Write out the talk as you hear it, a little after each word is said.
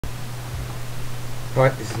Hi,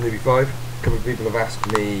 this is Newbie5. A couple of people have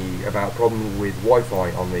asked me about a problem with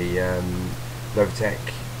Wi-Fi on the Novatech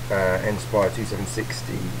nSpire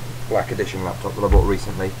 2760 Black Edition laptop that I bought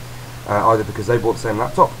recently. Either because they bought the same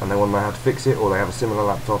laptop and they want to know how to fix it, or they have a similar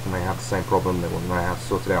laptop and they have the same problem, they want to know how to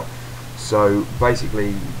sort it out. So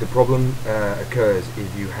basically the problem occurs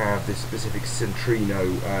if you have this specific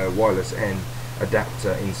Centrino wireless N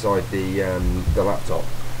adapter inside the laptop,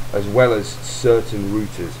 as well as certain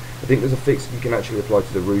routers. I think there's a fix you can actually apply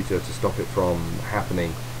to the router to stop it from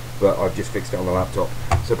happening, but I've just fixed it on the laptop.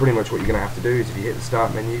 So pretty much what you're going to have to do is, if you hit the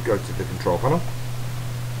start menu, go to the control panel,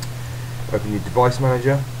 open your device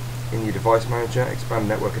manager. In your device manager, expand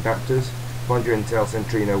network adapters, find your Intel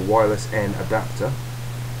Centrino wireless N adapter,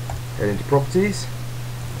 head into properties,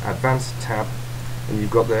 advanced tab, and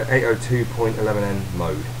you've got the 802.11n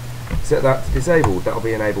mode. Set that to disabled. That'll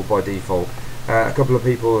be enabled by default. A couple of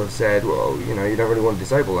people have said, well, you know, you don't really want to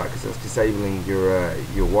disable that because that's disabling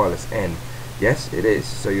your wireless N. Yes, it is.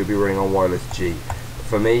 So you'll be running on wireless G.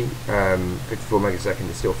 For me, 54 megasecond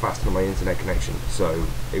is still faster than my internet connection, so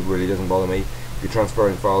it really doesn't bother me. If you're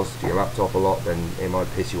transferring files to your laptop a lot, then it might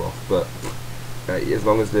piss you off. But as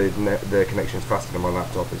long as the connection is faster than my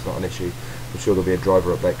laptop, it's not an issue. I'm sure there'll be a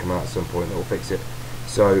driver update come out at some point that will fix it.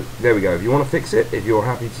 So there we go. If you want to fix it, if you're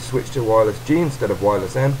happy to switch to wireless G instead of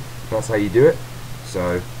wireless N, that's how you do it.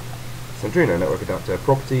 So Centrino network adapter,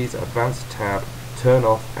 properties, advanced tab, turn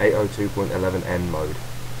off 802.11n mode.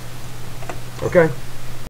 Okay.